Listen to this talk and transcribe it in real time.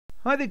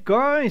Hi there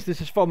guys, this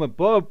is Farmer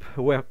Bob.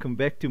 Welcome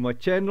back to my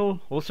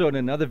channel. Also on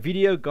another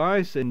video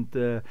guys, and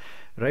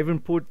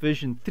Ravenport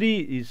version 3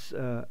 is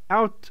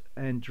out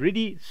and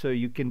ready, so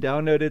you can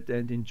download it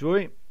and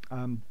enjoy.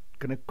 I'm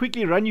gonna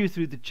quickly run you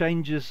through the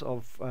changes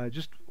of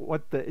just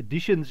what the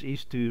additions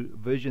is to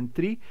version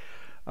 3.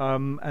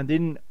 And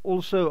then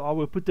also I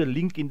will put a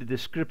link in the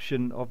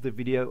description of the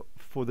video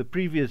for the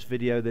previous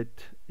video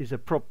that is a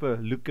proper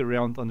look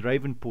around on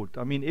Ravenport.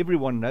 I mean,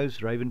 everyone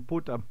knows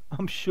Ravenport.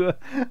 I'm sure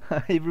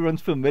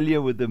everyone's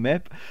familiar with the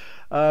map.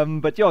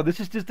 But yeah, this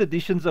is just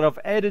additions that I've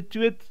added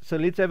to it. So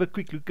let's have a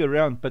quick look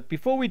around. But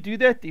before we do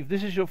that, if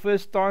this is your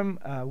first time,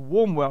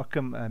 warm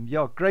welcome.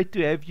 Yeah, great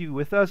to have you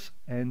with us.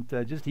 And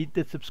just hit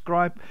that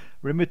subscribe.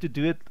 Remember to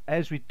do it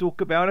as we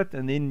talk about it,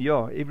 and then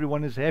yeah,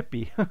 everyone is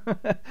happy.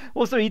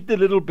 Also hit the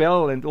little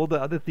bell and all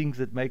the other things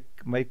that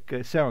make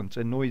sounds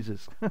and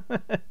noises.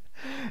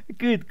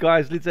 Good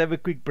guys, let's have a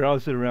quick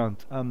browse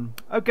around.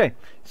 Okay,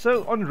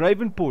 so on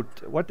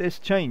Ravenport, what has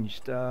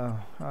changed? Yeah,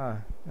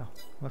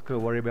 not going to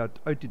worry about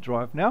auto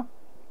drive now.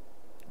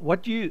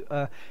 What you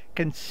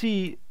can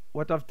see,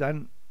 what I've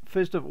done,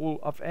 first of all,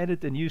 I've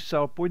added a new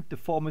sell point, the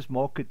farmers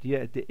market here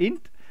at the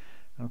end.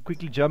 I'll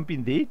quickly jump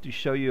in there to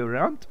show you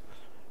around.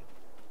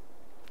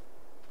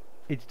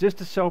 It's just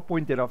a sell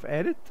point that I've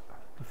added,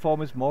 the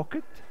farmers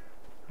market,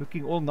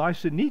 looking all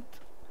nice and neat.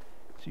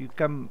 So you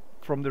come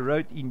from the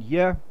road in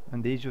here,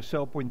 and there's your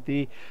sell point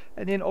there.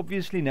 And then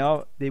obviously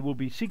now there will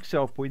be 6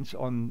 sell points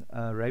on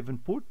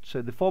Ravenport.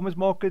 So the farmers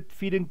market,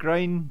 feed and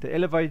grain, the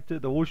elevator,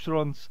 the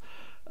horse-runs,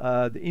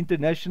 the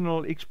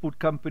international export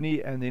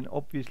company, and then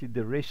obviously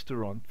the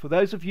restaurant. For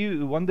those of you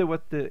who wonder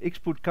what the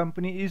export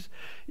company is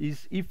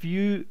if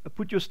you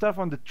put your stuff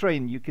on the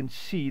train, you can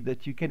see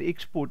that you can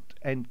export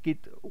and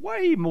get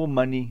way more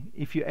money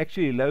if you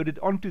actually load it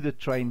onto the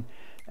train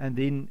and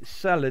then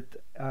sell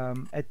it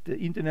at the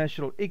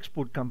international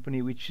export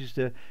company, which is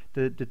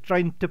the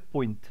train tip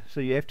point. So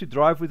you have to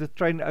drive with the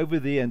train over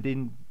there and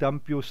then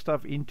dump your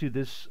stuff into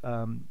this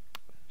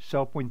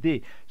sell point there.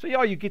 So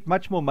yeah, you get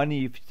much more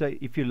money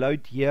if you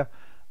load here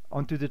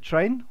onto the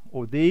train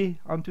or there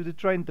onto the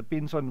train,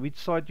 depends on which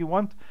side you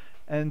want.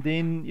 And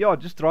then yeah,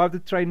 just drive the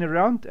train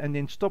around and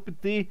then stop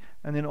it there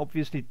and then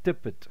obviously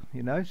tip it,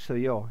 you know. So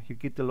yeah, you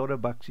get a lot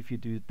of bucks if you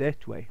do it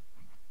that way.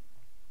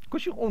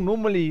 Because you all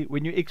normally,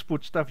 when you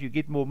export stuff, you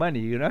get more money,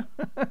 you know.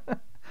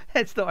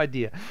 That's the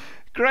idea.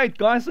 Great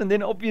guys. And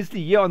then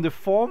obviously here on the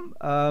farm,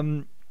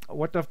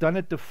 what I've done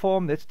at the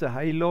farm, that's the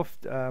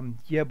hayloft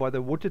here by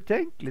the water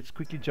tank. Let's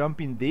quickly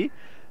jump in there.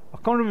 I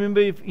can't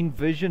remember if in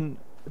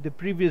the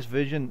previous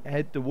version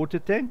had the water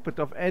tank, but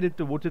I've added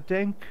the water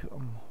tank.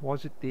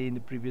 Was it there in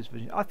the previous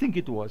version? I think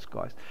it was,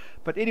 guys.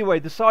 But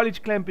anyway, the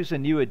silage clamp is a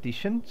new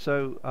addition.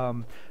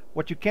 So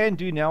what you can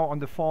do now on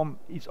the farm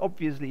is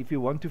obviously, if you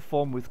want to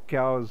farm with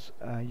cows,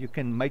 you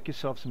can make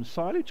yourself some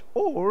silage,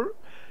 or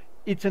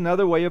it's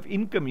another way of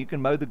income. You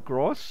can mow the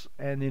grass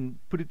and then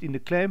put it in the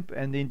clamp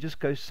and then just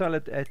go sell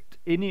it at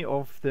any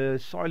of the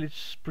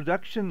silage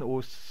production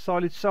or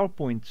silage sell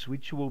points,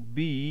 which will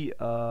be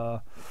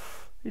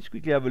let's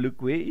quickly have a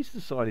look. Where is the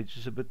silage?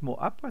 It's a bit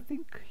more up, I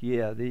think.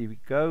 Yeah, there we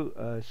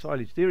go.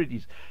 Silage, there it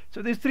is.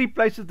 So there's 3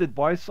 places that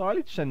buy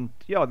silage, and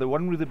yeah, the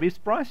one with the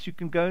best price, you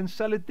can go and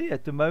sell it there.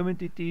 At the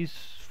moment it is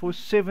for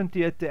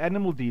 70 at the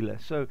animal dealer.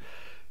 So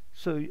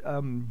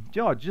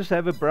yeah, just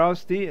have a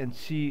browse there and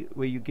see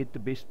where you get the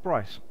best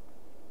price.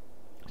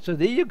 So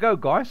there you go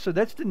guys. So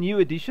that's the new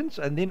additions.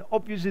 And then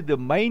obviously the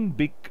main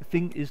big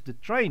thing is the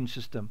train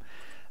system.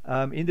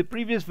 In the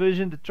previous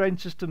version, the train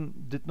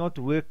system did not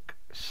work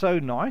so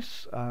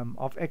nice.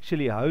 I've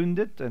actually honed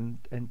it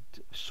and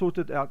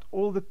sorted out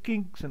all the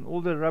kinks and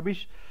all the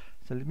rubbish.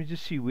 So let me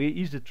just see, where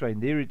is the train?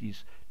 There it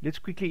is. Let's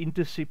quickly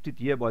intercept it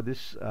here by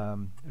this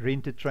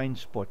rent a train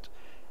spot.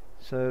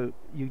 So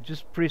you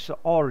just press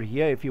R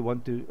here if you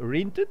want to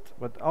rent it,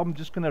 but I'm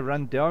just going to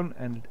run down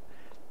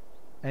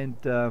and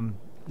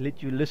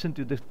let you listen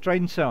to the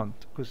train sound,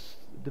 because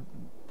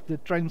the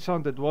train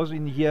sound that was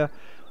in here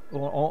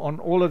on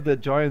all of the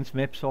Giants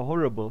maps are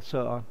horrible.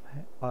 So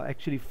I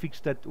actually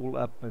fixed that all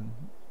up and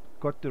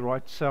got the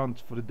right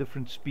sounds for the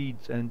different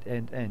speeds and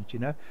you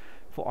know,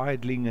 for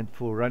idling and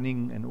for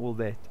running and all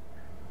that.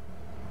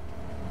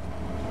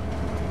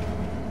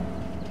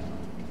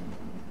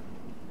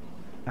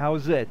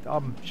 How's that?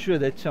 I'm sure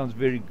that sounds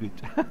very good.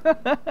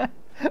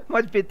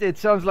 Much better. It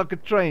sounds like a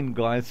train,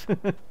 guys.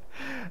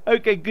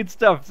 Okay, good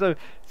stuff. So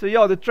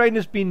yeah, the train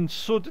has been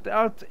sorted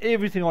out.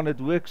 Everything on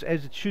it works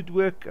as it should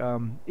work.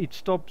 It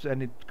stops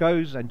and it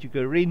goes, and you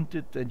can rent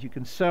it and you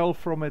can sell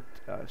from it.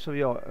 So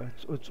yeah,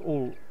 it's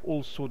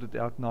all sorted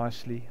out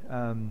nicely.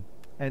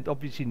 And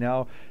obviously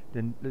now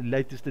the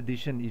latest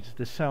addition is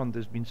the sound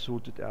has been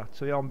sorted out.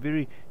 So yeah, I'm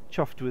very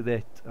chuffed with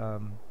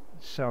that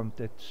sound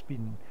that's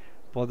been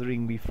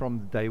bothering me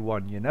from day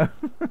one, you know.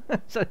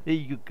 So there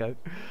you go.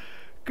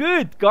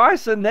 Good,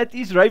 guys, and that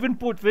is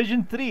Ravenport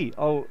version 3.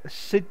 I'll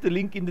set the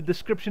link in the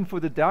description for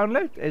the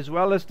download, as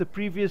well as the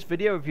previous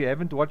video. If you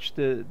haven't watched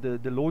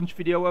the launch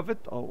video of it,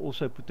 I'll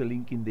also put a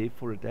link in there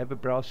for it. Have a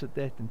browse at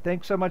that. And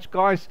thanks so much,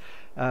 guys.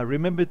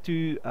 Remember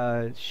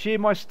to share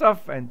my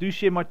stuff, and do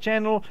share my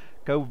channel.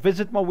 Go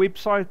visit my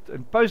website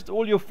and post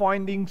all your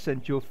findings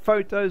and your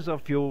photos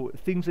of your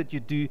things that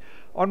you do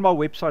on my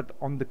website.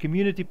 On the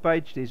community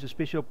page, there's a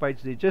special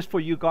page there just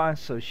for you guys,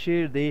 so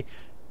share there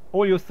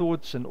all your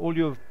thoughts and all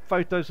your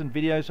photos and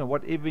videos and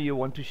whatever you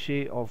want to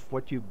share of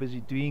what you're busy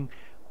doing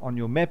on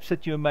your maps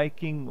that you're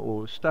making,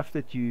 or stuff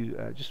that you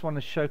just want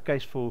to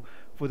showcase for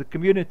the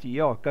community.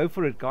 Yeah, go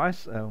for it,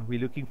 guys. We're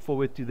looking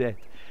forward to that.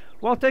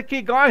 Well, take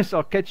care, guys.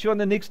 I'll catch you on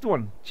the next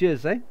one.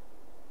 Cheers, eh?